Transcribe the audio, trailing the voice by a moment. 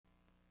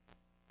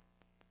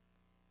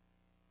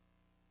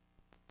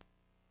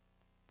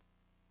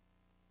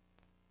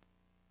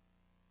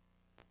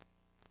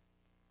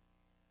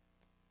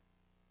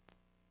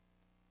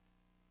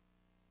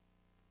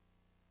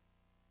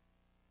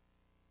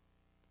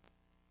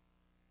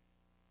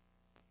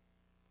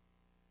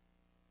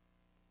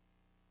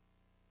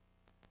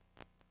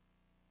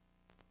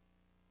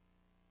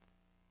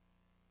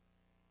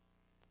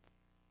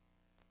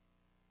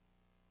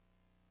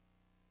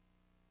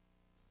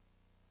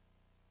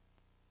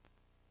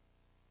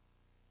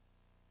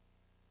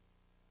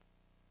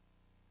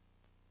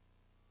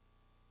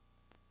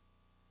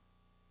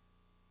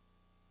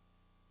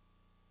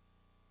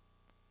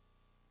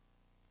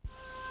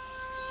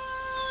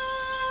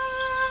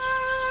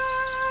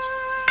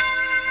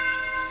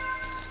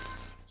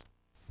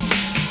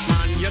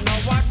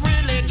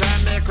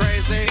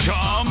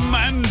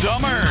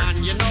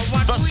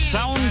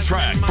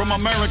soundtrack from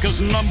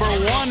America's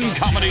 #1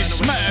 comedy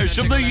smash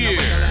of the year,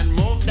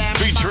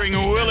 featuring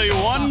Willie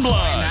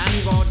Oneblood,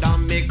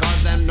 The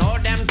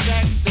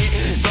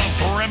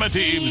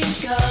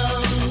Primitives,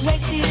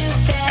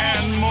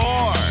 and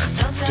more.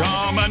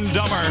 Dumb and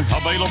Dumber,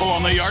 available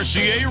on the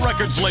RCA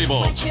Records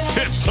label.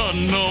 It's a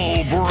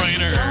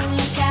no-brainer.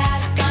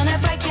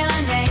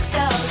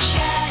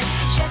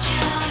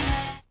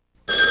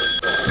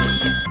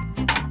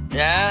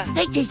 Yeah?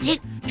 Hey, Dick,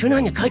 turn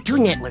on the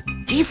Cartoon Network.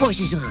 G-Force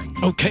is on.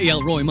 Okay,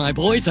 Elroy, my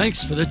boy,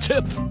 thanks for the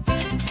tip.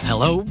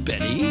 Hello,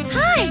 Betty.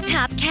 Hi,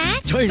 Top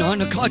Cat. Turn on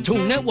the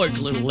Cartoon Network,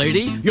 little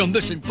lady. You're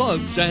missing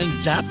Bugs and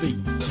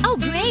Zappy. Oh,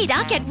 great.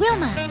 I'll get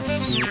Wilma.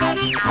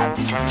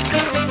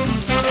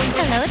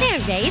 Hello there,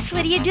 Race.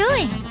 What are you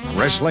doing?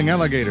 Wrestling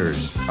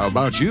alligators. How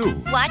about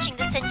you? Watching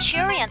the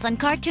Centurions on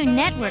Cartoon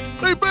Network.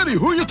 Hey, Betty,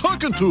 who are you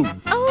talking to?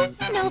 Oh,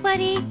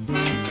 nobody.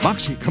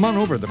 Moxie, come on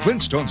over. The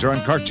Flintstones are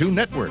on Cartoon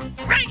Network.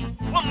 Great!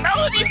 Will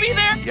Melody be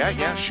there?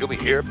 Yeah, she'll be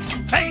here.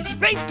 Hey,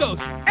 Space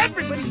Ghost!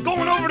 Everybody's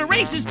going over to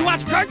Races to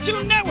watch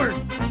Cartoon Network.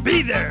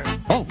 Be there.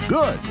 Oh,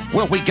 good.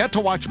 Will we get to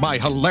watch my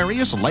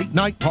hilarious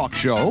late-night talk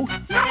show?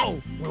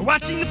 No, we're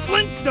watching the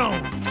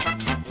Flintstones.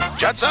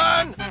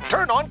 Jetson,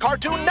 turn on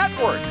Cartoon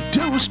Network.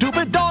 Two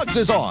Stupid Dogs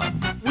is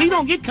on. We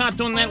don't get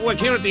Cartoon Network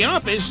here at the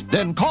office.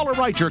 Then call or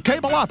write your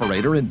cable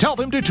operator and tell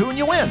them to tune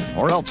you in,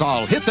 or else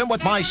I'll hit them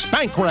with my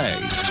spank ray.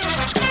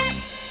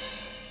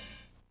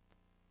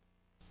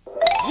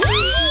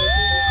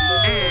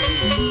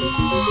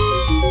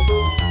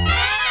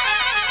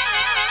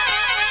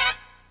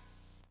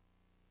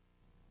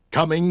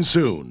 Coming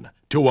soon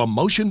to a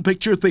motion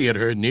picture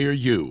theater near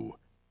you.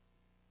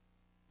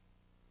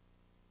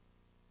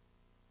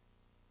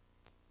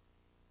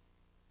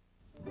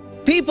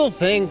 People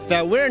think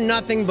that we're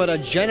nothing but a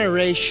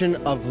generation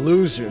of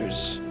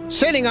losers,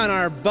 sitting on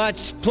our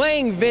butts,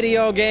 playing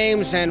video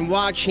games, and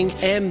watching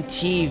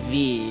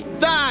MTV.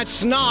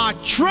 That's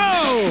not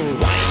true!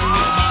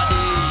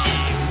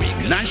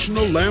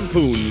 National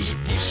Lampoon's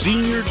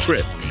Senior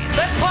Trip.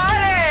 Let's party!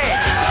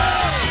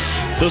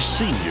 The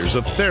seniors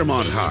of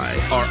Fairmont High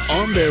are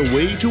on their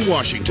way to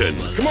Washington.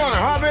 Come on,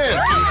 hop in.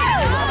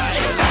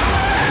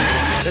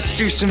 Let's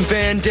do some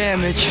band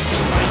damage.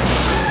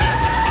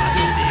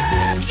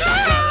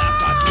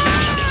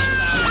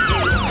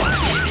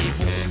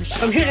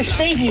 I'm here to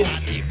save you.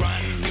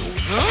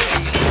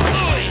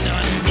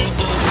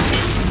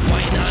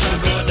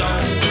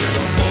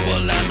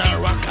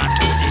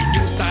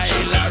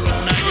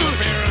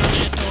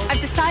 I've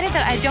decided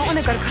that I don't want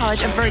to go to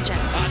college a virgin.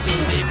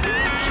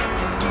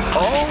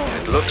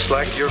 Oh, it looks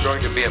like you're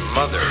going to be a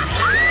mother.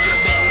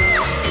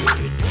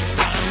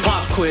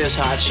 Pop quiz,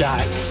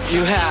 hotshot.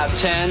 You have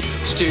 10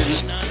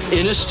 students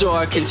in a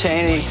store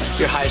containing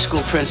your high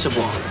school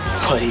principal.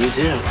 What do you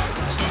do?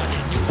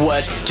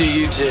 What do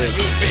you do?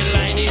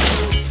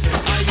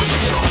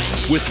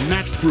 With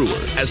Matt Frewer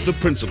as the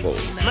principal.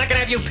 I'm not gonna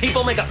have you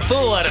people make a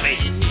fool out of me.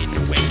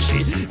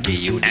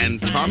 And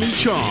Tommy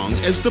Chong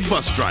as the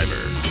bus driver.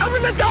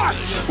 Open the door!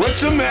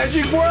 What's the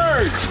magic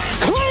words?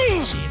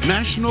 Please!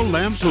 National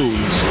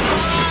Lampoon's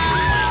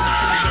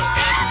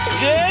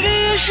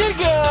Steady as she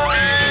goes.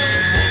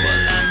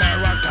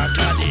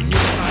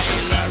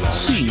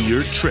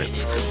 Senior Trip.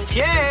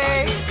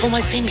 Yay! Pull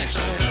my finger.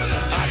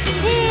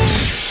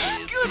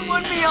 Good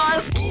one,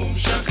 Mioski.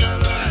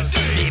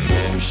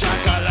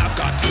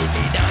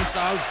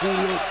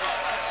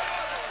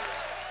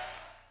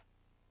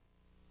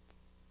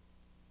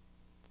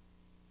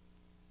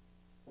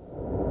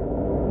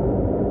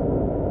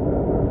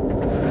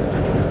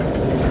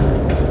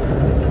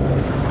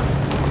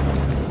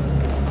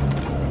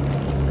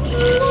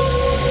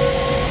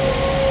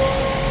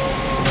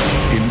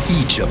 In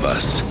each of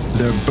us,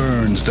 there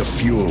burns the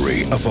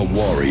fury of a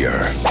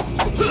warrior.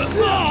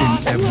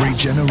 In every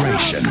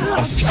generation,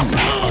 a few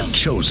are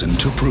chosen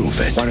to prove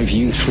it. One of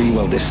you three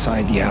will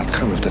decide the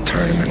outcome of the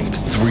tournament.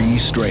 Three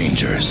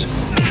strangers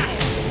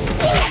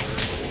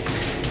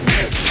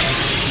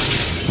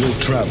will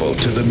travel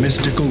to the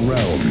mystical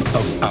realm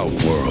of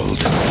Outworld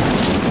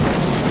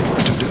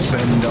to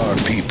defend our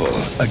people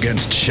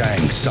against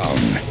Shang Tsung.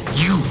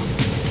 You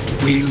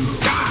will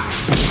die.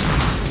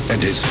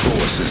 And his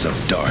forces of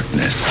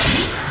darkness.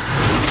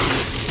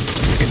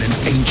 In an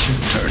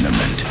ancient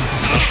tournament.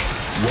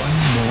 One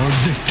more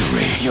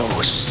victory.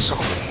 Your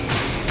soul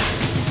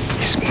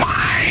is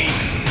mine.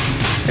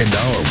 And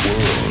our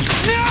world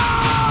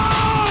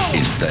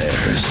is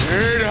theirs.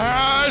 It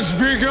has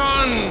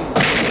begun!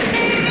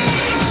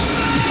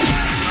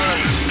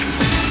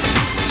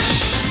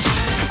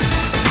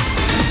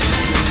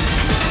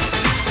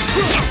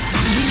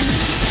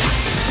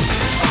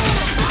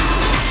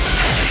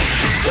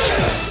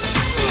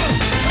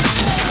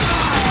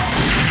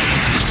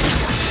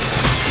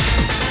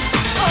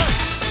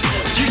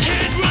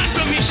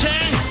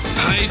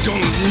 I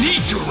don't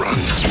need to run.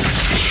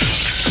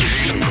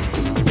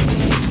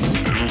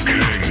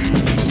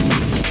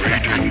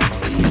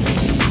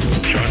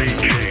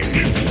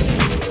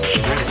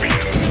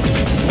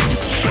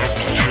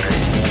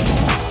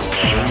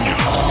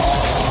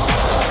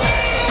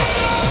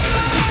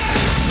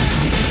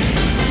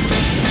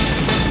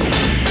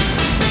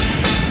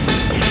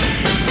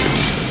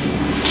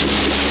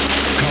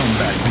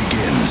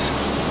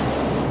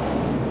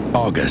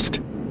 August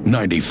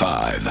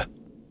 95.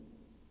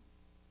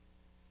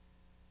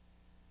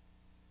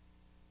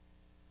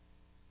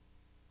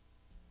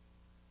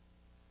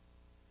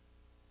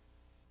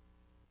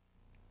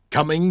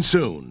 Coming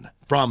soon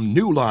from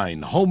New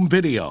Line Home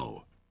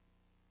Video.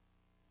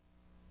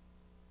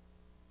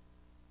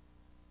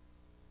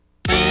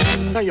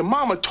 Now, your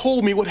mama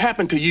told me what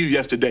happened to you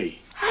yesterday.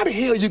 How the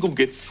hell you gonna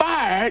get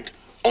fired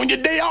on your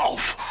day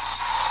off?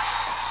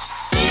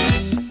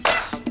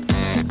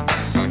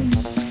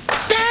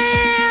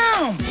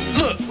 Damn!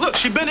 Look,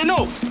 she bending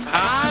over.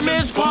 Hi,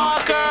 Miss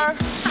Parker.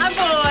 Hi,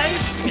 boy.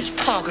 Miss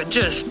Parker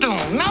just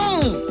don't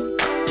know.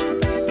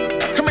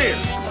 Come here.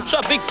 What's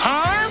up, Big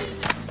Perm?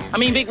 I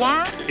mean, Big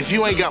Worm? If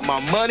you ain't got my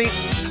money,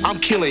 I'm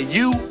killing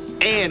you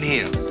and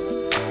him.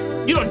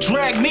 You done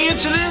dragged me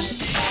into this?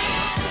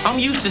 I'm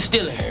used to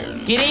stealing.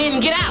 Get in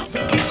and get out.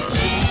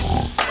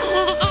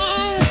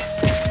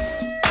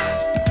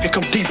 Here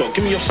come Debo.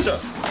 Give me your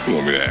stuff. You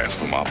want me to ask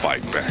for my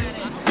bike back?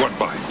 What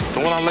bike? The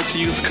one I let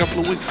you use a couple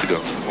of weeks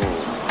ago.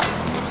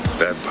 Oh,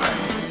 that bike.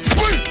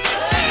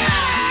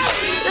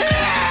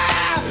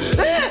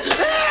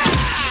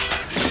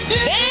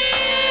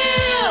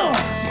 Damn!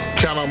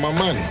 Count on my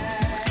money.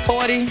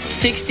 40,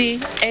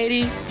 60,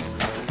 80,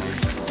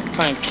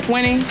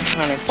 120,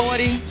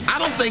 140. I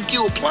don't think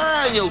you're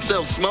applying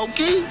yourself,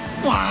 Smokey.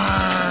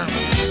 Wow.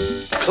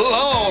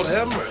 Lord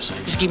have mercy.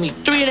 Just give me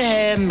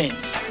 3.5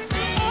 minutes.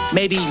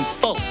 Maybe even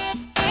 4.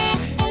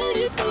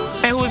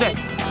 Hey, who is that?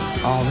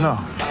 Oh, no.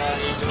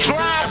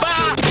 Drive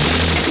by!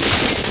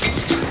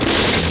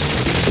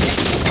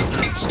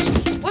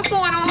 What's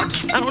going on?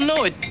 I don't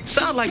know. It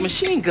sounds like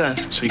machine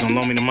guns. So you gonna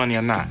loan me the money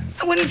or not?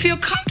 I wouldn't feel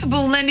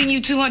comfortable lending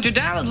you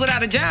 $200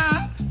 without a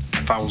job.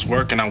 If I was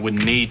working, I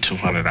wouldn't need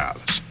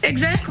 $200.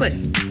 Exactly.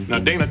 Now,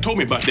 Dana told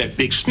me about that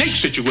big snake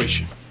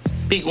situation.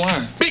 Big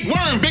worm. Big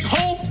worm, big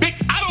hole, big...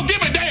 I don't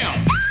give a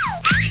damn.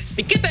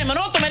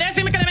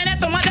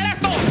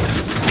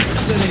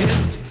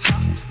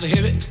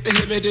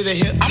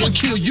 I'm gonna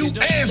kill you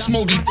and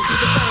Smokey.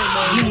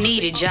 You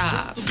need a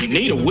job. You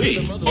need a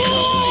wig.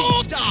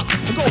 Oh!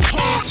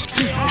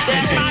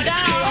 That's my dog.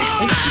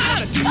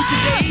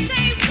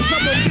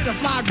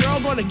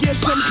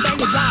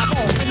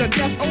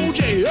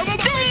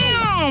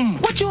 Damn!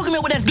 What you hooking me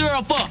with that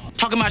girl for?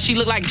 Talking about she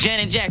look like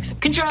Janet Jackson.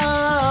 Control.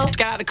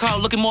 Got out the car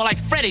looking more like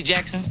Freddie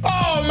Jackson.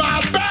 Oh,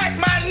 my back,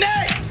 my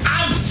neck.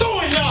 I'm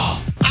suing y'all.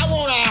 I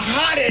want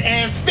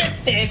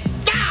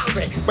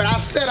 150,000, but I'll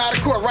set out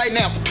of court right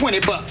now for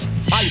 $20.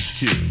 Ice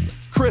Cube,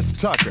 Chris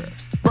Tucker,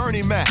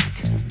 Bernie Mac,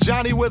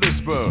 Johnny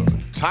Witherspoon,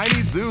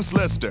 Tiny Zeus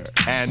Lister,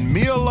 and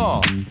Mia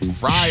Long.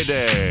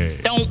 Friday.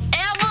 Don't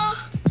ever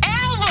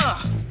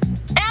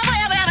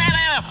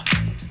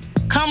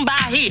come by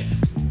here.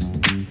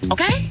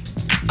 Okay?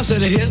 I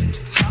said the hip,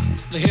 hop,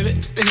 the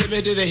hip, to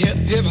the hip,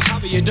 hip,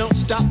 hop, you don't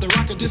stop the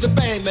rocker to the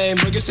bang, bang,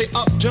 boogie. Say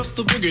up, jump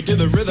the boogie to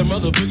the rhythm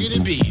of the boogie to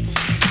beat.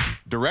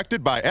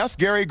 Directed by F.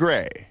 Gary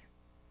Gray.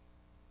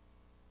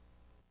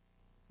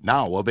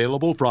 Now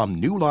available from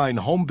New Line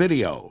Home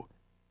Video.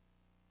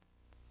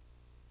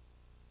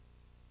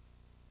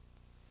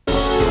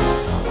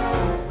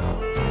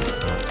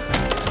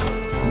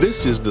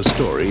 This is the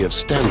story of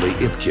Stanley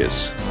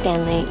Ipkiss.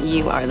 Stanley,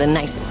 you are the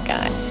nicest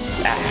guy.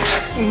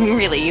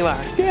 Really, you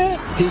are. Yeah.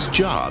 His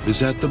job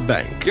is at the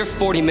bank. You're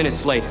 40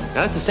 minutes late. Now,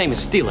 that's the same as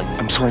stealing.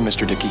 I'm sorry,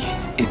 Mr. Dickey.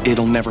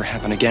 It'll never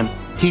happen again.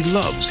 He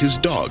loves his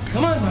dog.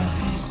 Come on, man.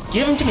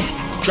 Give him to me.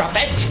 Drop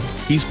it.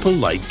 He's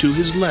polite to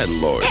his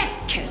landlord.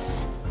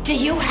 Ipkiss, do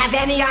you have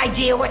any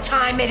idea what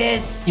time it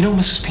is? You know,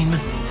 Mrs.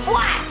 Peenman?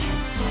 What?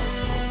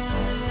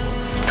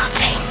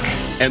 Nothing.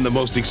 And the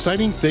most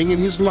exciting thing in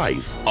his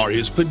life are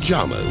his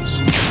pajamas.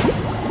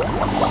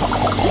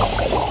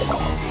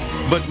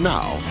 But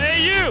now...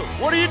 Hey, you!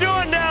 What are you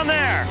doing down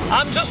there?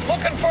 I'm just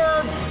looking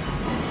for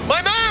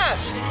my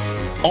mask!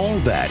 all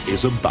that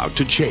is about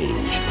to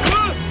change.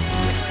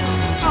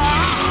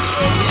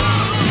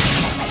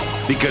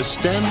 Because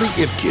Stanley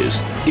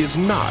Ipkiss is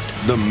not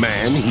the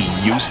man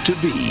he used to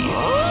be.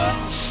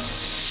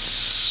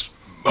 Smoking!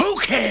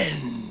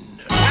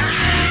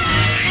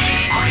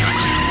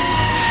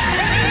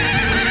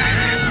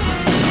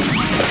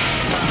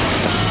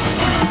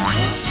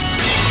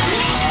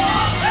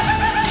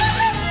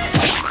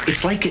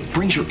 It's like it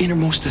brings your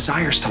innermost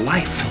desires to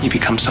life. You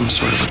become some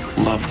sort of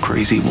a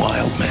love-crazy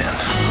wild man.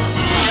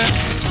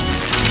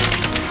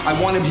 I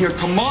want him here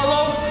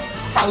tomorrow,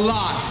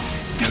 alive.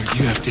 Now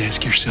you have to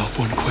ask yourself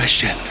one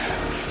question.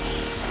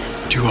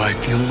 Do I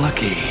feel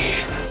lucky?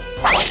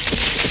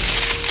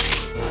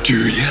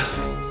 Do ya,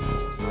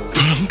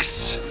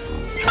 punks?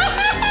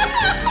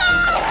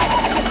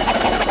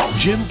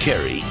 Jim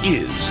Carrey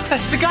is...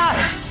 That's the guy.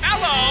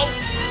 Hello.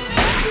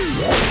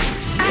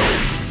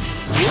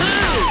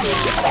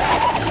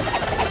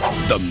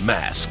 The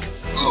Mask.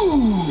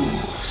 Ooh,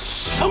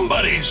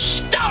 somebody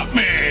stop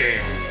me!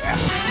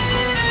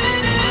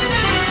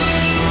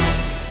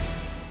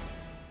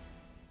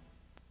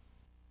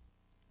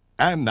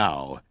 And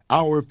now,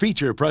 our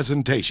feature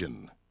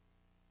presentation.